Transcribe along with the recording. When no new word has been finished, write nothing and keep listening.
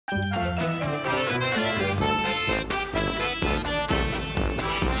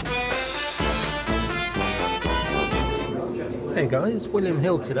guys, William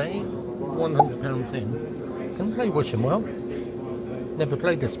Hill today, £100 in. Can play Wishing Well. Never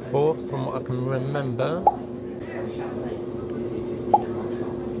played this before, from what I can remember.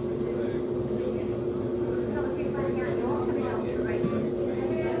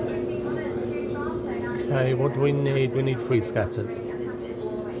 Okay, what do we need? We need 3 scatters.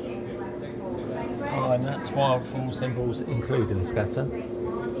 Oh, and that's wild for all symbols, including scatter.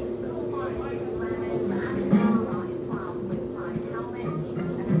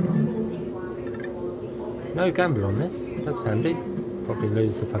 No gamble on this, that's handy. Probably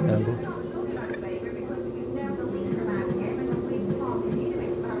lose if I gambled.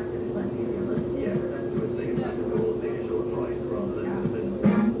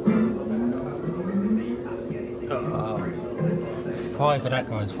 Five of that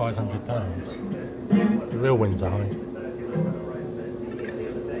guy's £500. The real wins are high.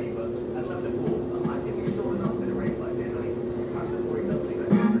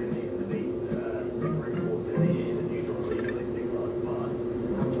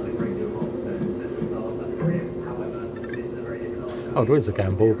 Oh, there is a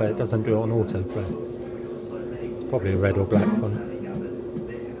gamble, but it doesn't do it on autoplay. It's probably a red or black one.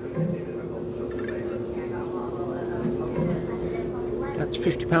 That's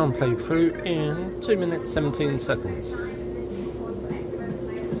 £50 played through in 2 minutes 17 seconds.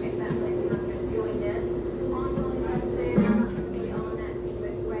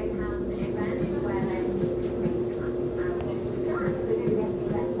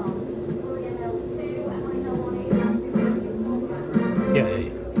 Yay.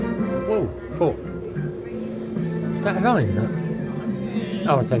 Whoa, 4. Is that a 9? No?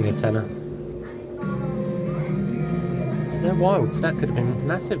 Oh, it's only a tenner. They're wild, so that could have been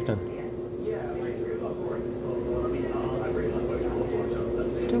massive then.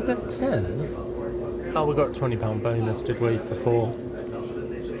 Still got 10? Oh, we got a £20 bonus, did we, for 4?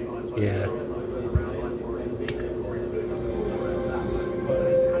 Yeah.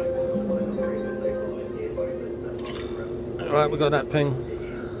 Alright, we got that thing.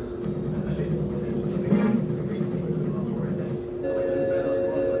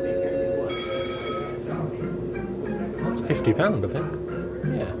 £50, I think.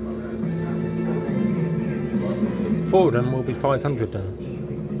 Yeah. 4 of them will be 500 then.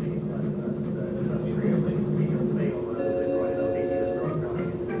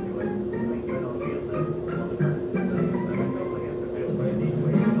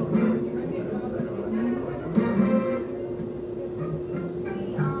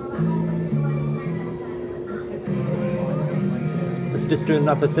 Let's just do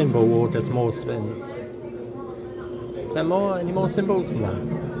another symbol or just more spins. Is there more? Any more symbols? No.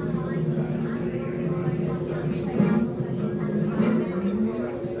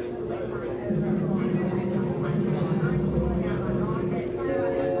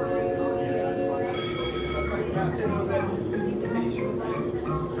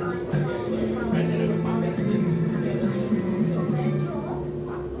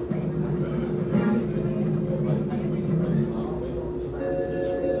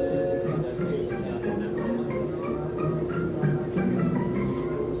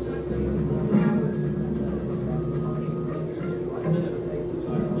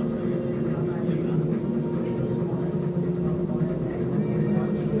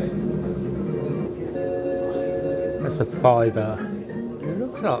 That's a £5. It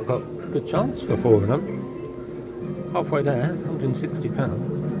looks like I've got a good chance for 4 of them. Halfway there,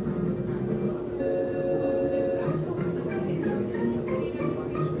 £160.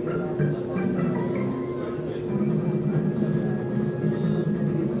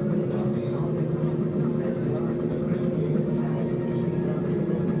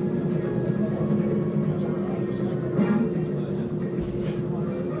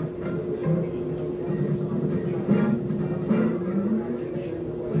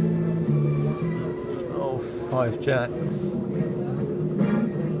 Oh, 5 jacks.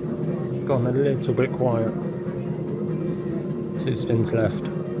 It's gone a little bit quiet. 2 spins left.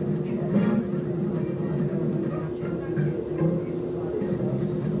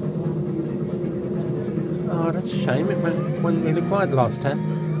 Oh, that's a shame. It went really quiet the last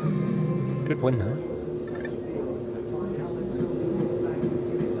 10. Good win though.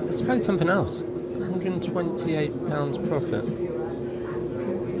 Let's play something else. £128 profit.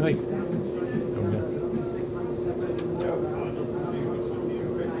 Wait. Oh no.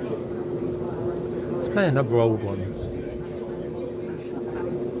 Let's play another old one.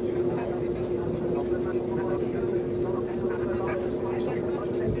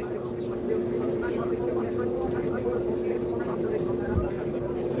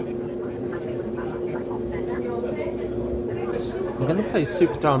 going to play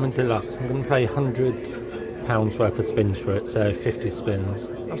Super Diamond Deluxe. I'm going to play £100 worth of spins for it, so 50 spins.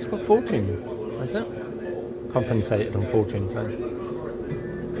 I've just got fortune, that's it. Compensated on fortune play.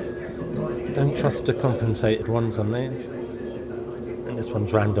 Don't trust the compensated ones on these. And this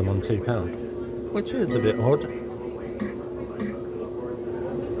one's random on £2, which is a bit odd.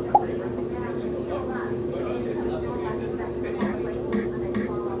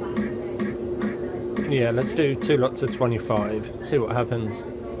 Yeah, let's do 2 lots of 25, see what happens.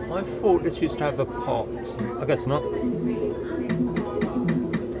 I thought this used to have a pot. I guess not.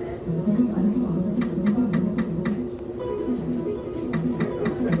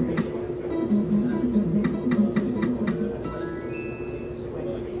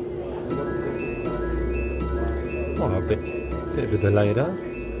 Well, a bit of a delay there.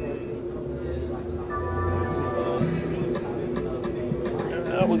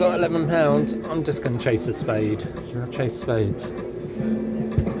 We got £11. I'm just going to chase a spade. Should I chase spades?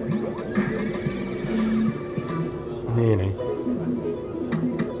 Nearly.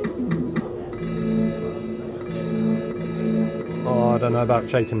 Oh, I don't know about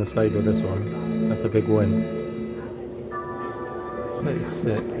chasing the spade with this one. That's a big win.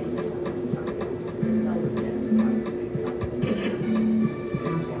 36.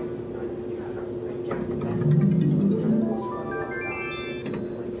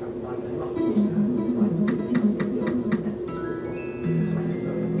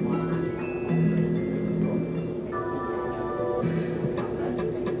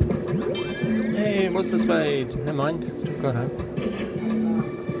 What's the spade? Never mind, still got it.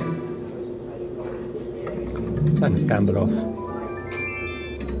 Let's turn this gamble off.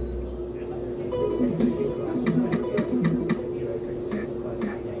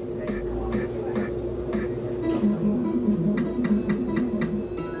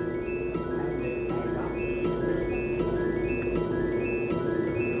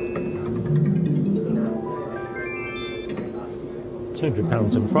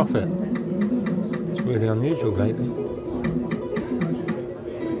 £200 in profit. Really unusual lately.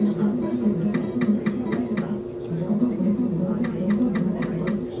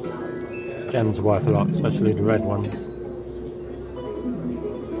 Gems are worth a lot, especially the red ones.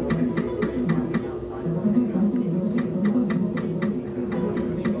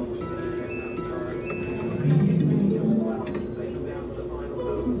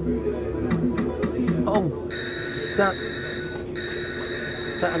 Oh, is that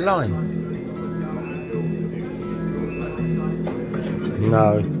a line?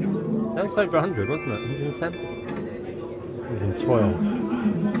 No, that was over 100, wasn't it? 110? 112.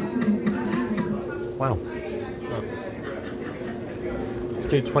 Wow. Let's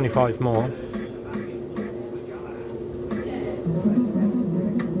do 25 more.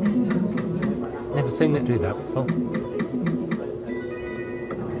 Never seen it do that before.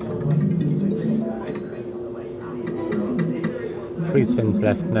 Three spins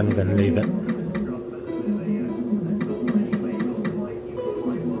left, and then I'm going to leave it.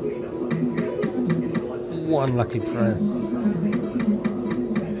 One lucky press.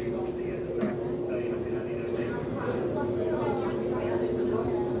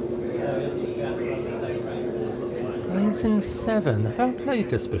 Blazin 7. Have I played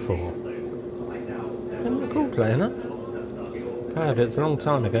this before? Don't recall playing it. I have, it's a long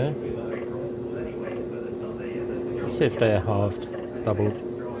time ago. Let's see if they're halved, doubled.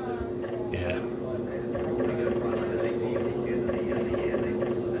 Yeah.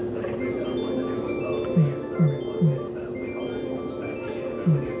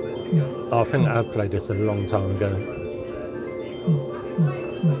 I think I've played this a long time ago.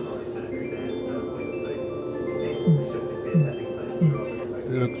 It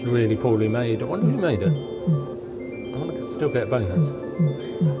looks really poorly made. I wonder who made it. I wonder if I can still get a bonus.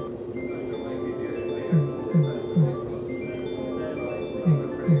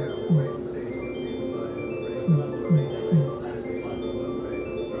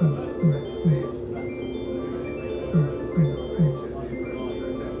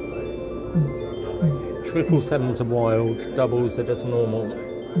 Triple sevens are wild, doubles are just normal.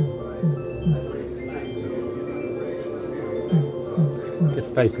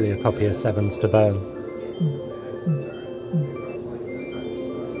 Just basically a copy of sevens to burn.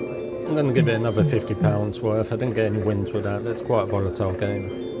 I'm going to give it another £50 worth. I didn't get any wins with that. It's quite a volatile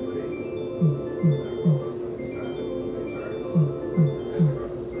game.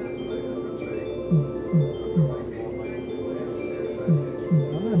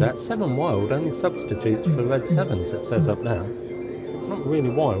 That 7 wild only substitutes for red 7s, it says up there. So it's not really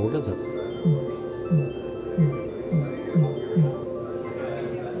wild, is it?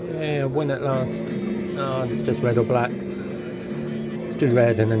 Yeah, win at last. Oh, and it's just red or black. do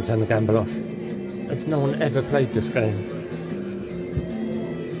red and then turn the gamble off. Has no one ever played this game?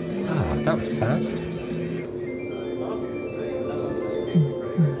 Ah, that was fast.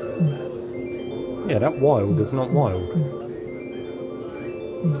 Yeah, that wild is not wild.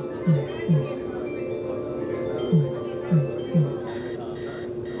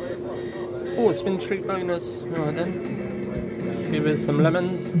 Oh, a spin streak bonus. Alright then. Give it some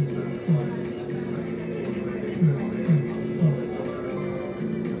lemons.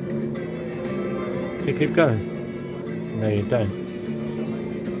 Do you keep going? No, you don't.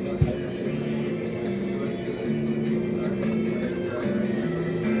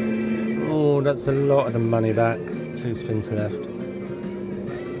 Oh, that's a lot of the money back. 2 spins left.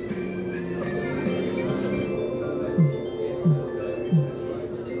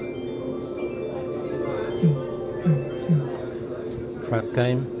 It's a crap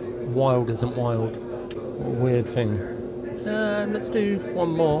game. Wild isn't wild. What a weird thing. Let's do one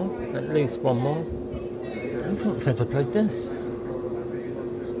more. At least one more. I don't think I've ever played this.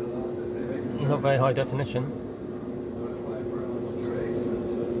 Not very high definition.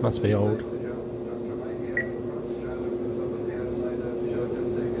 Must be old.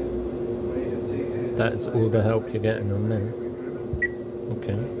 That's all the help you're getting on this.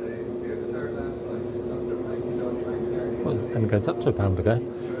 Okay. Well, and it goes up to £1 ago.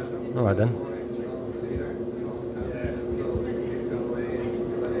 Alright then.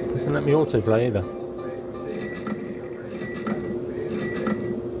 Doesn't let me autoplay either.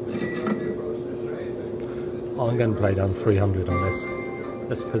 I'm going to play down 300 on this.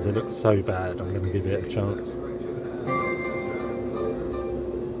 Just because it looks so bad, I'm going to give it a chance.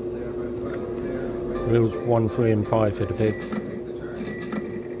 Wheels 1, 3 and 5 for the pigs.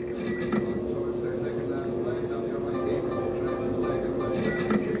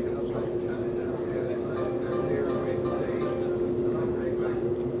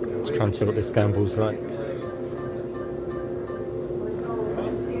 Let's try and see what this gamble's like.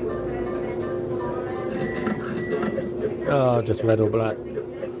 Oh, just red or black.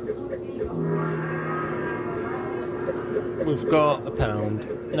 We've got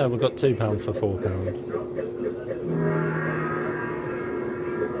 £1. No, we've got £2 for £4.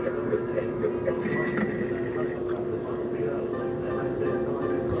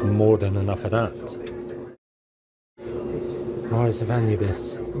 There's more than enough of that. Rise of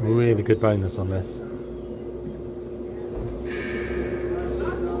Anubis. Really good bonus on this.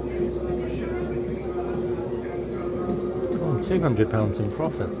 Oh, £200 in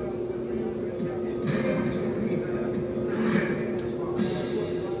profit.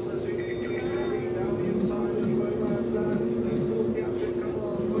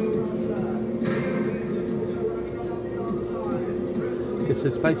 This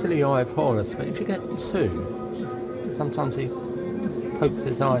is basically Eye of Horus, but if you get 2, sometimes he pokes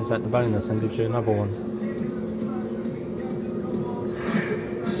his eyes at the bonus and gives you another one.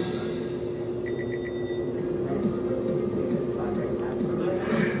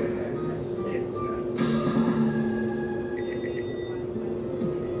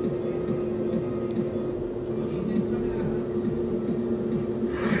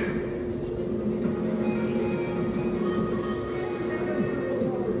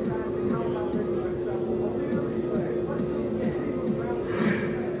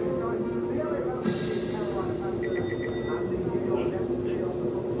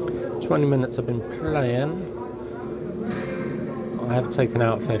 Minutes I've been playing. I have taken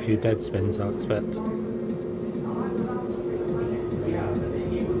out a fair few dead spins, I expect.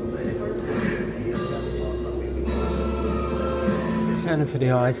 £10 for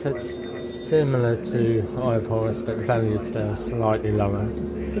the ice, that's similar to Eye of Horus, but the value today is slightly lower.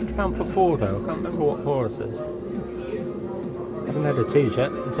 £50 for 4 though, I can't remember what Horus is. I haven't had a tease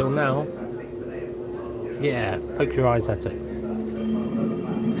yet until now. Yeah, poke your eyes at it.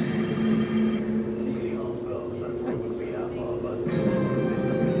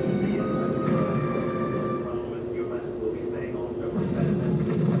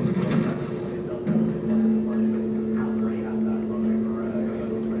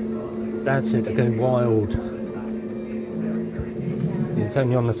 That's it, they're going wild. It's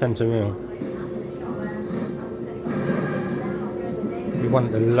only on the centre wheel. We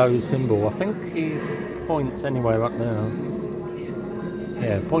want the low symbol. I think he points anywhere up there.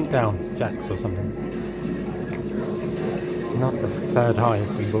 Yeah, point down, jacks or something. Not the third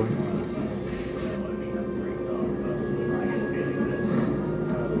highest symbol.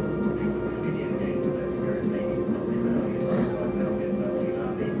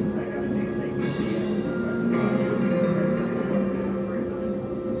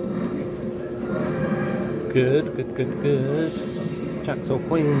 Good. Jacks or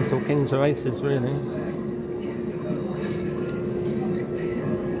queens or kings or aces, really.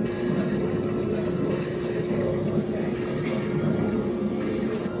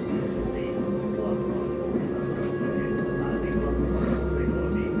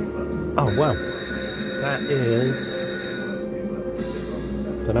 Oh wow, that is,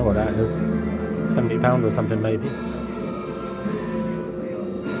 don't know what that is, £70 or something maybe.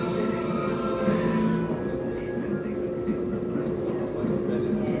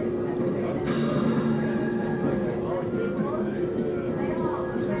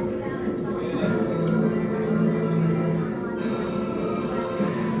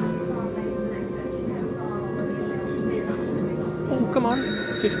 Oh come on,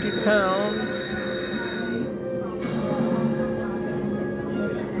 £50.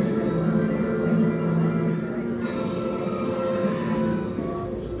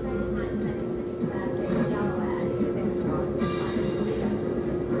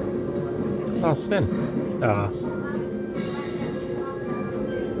 Last spin. Ah.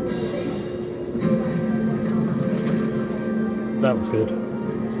 That was good.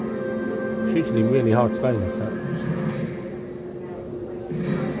 It's usually really hard to bonus that.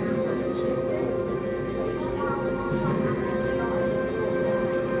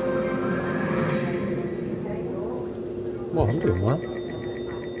 Well, I'm doing well.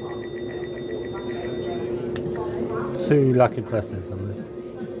 2 lucky presses on this.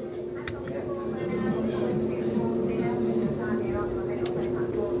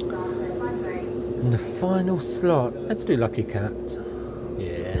 And the final slot, let's do Lucky Cat.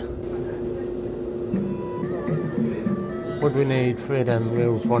 Yeah. What do we need? 3 of them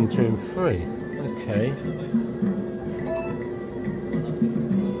reels, 1, 2 and 3. Okay.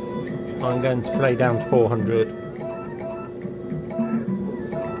 I'm going to play down to 400.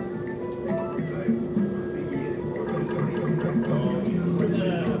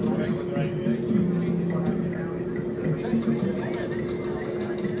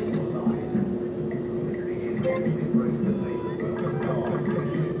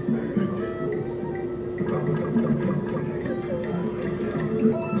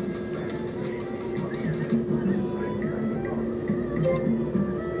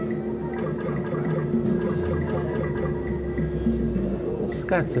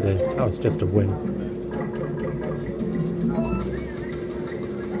 Saturday. Oh, it's just a win.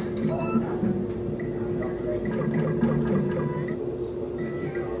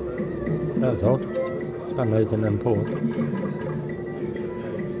 That was odd. Spun those and then paused.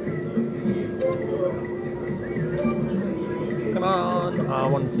 Come on! Oh, I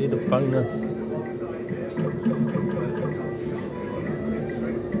want to see the bonus.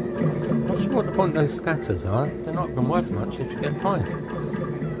 Not sure what the point of those scatters are. They're not even worth much if you get 5.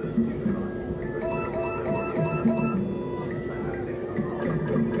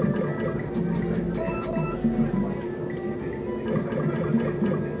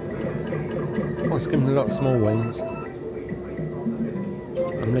 Let's give them a lot of small wins.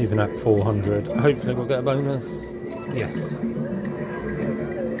 I'm leaving at 400. Hopefully we'll get a bonus. Yes.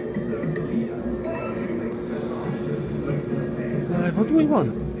 What do we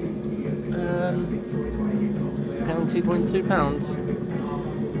want? Guaranteed win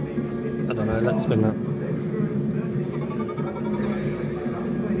 £2. I don't know, let's spin that.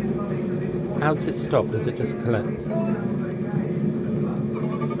 How does it stop? Does it just collect?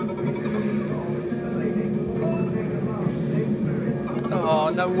 Oh,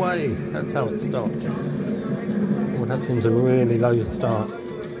 no way! That's how it stops. Well, that seems a really low start.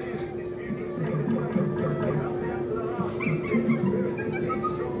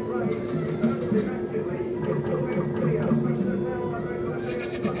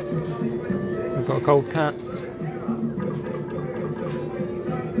 We've got a gold cat.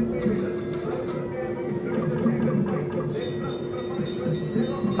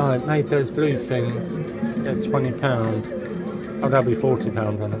 Oh, it made those blue things. Yeah, £20. Oh, that'll be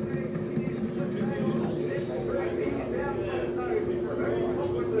 £40 on it.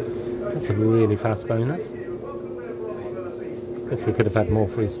 That's a really fast bonus. Guess we could have had more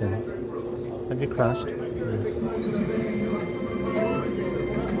free spins. Have you crashed? Yeah.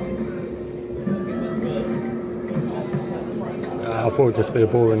 I thought it'd just be a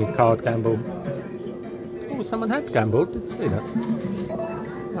boring card gamble. Oh, someone had gambled. Didn't see that.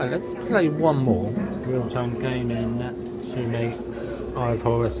 Right, let's play one more. Real-time gaming. Two makes Eye of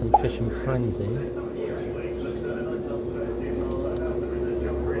Horus and Fishing Frenzy.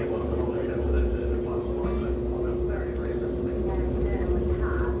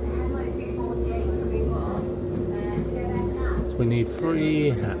 So we need 3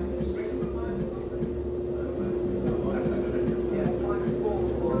 hats.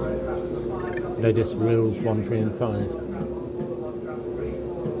 Ladies reels 1, 3 and 5.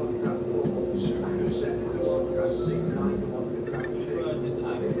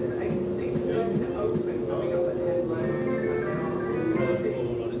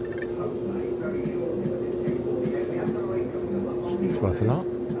 It's worth a lot.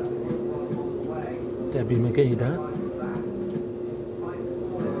 Debbie McGee there.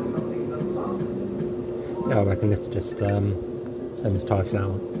 Yeah, I reckon it's just same as Thai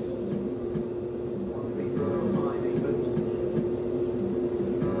flower.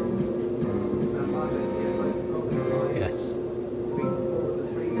 Yes.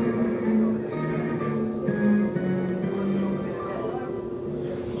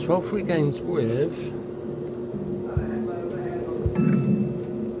 12 free games with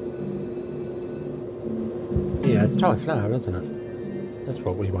yeah, it's Thai flower, isn't it? That's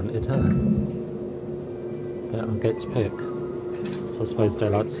what we wanted, huh? But I'll get to pick. So I suppose they're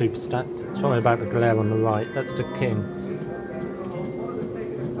like super stacked. Sorry about the glare on the right. That's the king.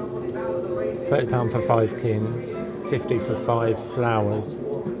 £30 for 5 kings, 50 for 5 flowers,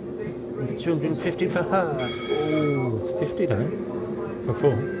 and 250 for her. Oh, 50 though, for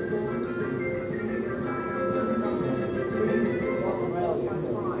 4.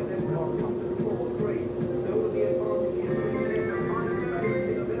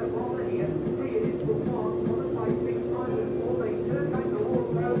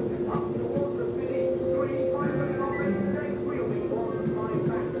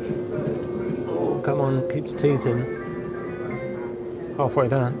 Come on, keeps teasing. Halfway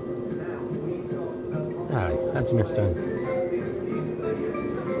down. Oh, how'd you miss those?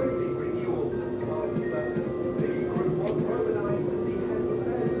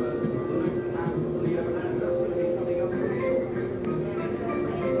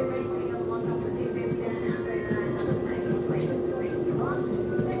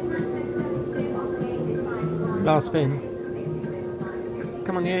 Last spin.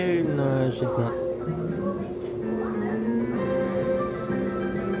 Come on, you. No, she's not.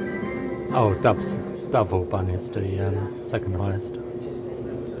 Oh, Dove or Bun is the second highest.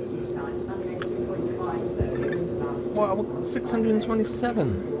 Wow, 627.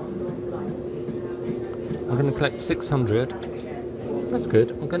 I'm going to collect 600. That's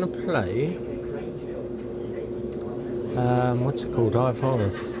good. I'm going to play. What's it called? Eye of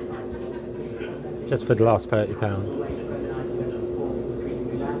Horus. Just for the last £30.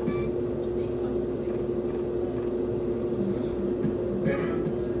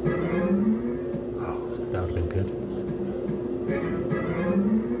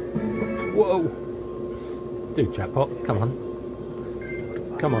 Whoa! Do jackpot, come on.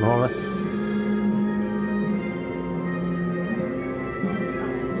 Come on, Horus.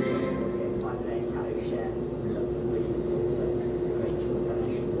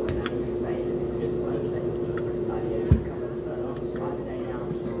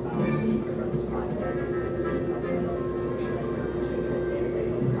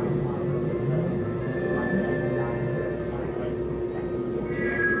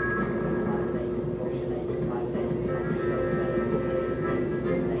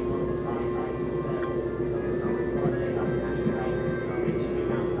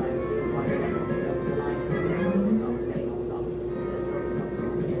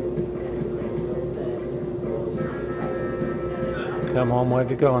 Come on, where have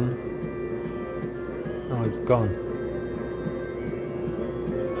you gone? Oh, it's gone.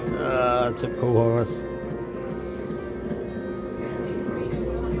 Typical Horus.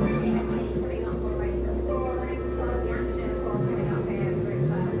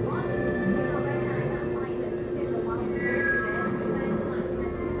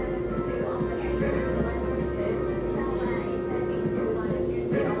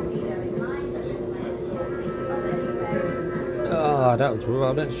 Oh, that was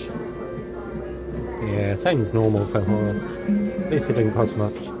rubbish. Yeah, same as normal for Horus. At least it didn't cost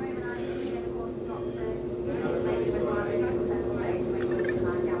much.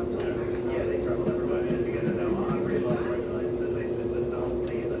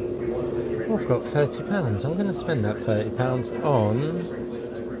 Oh, I've got £30. I'm going to spend that £30 on...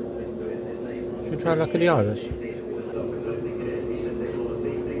 Should we try Luck of the Irish?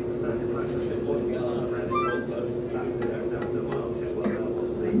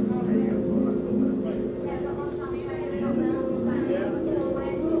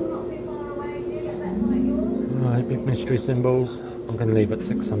 Big mystery symbols. I'm going to leave at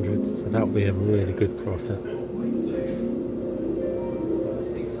 600, so that'll be a really good profit.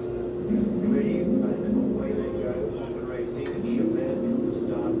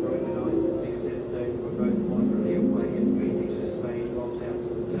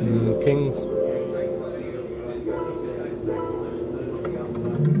 Kings.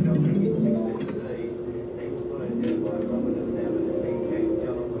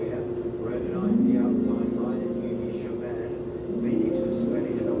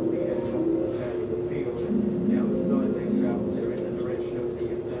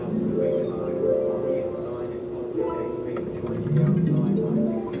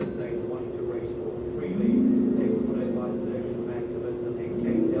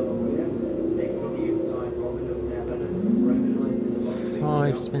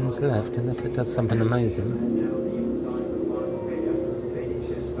 spins left unless it does something amazing.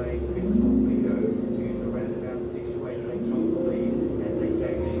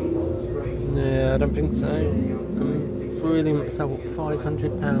 Yeah, I don't think so. I'm really myself at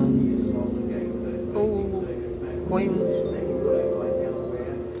 £500. Oh, Queens.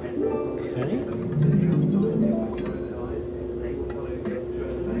 Okay.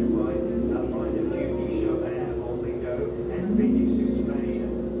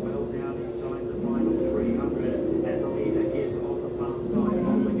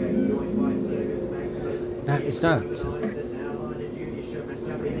 That is that.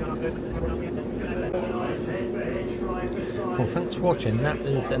 Well, thanks for watching. That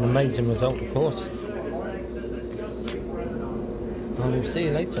is an amazing result, of course. I will see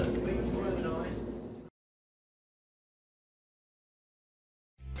you later.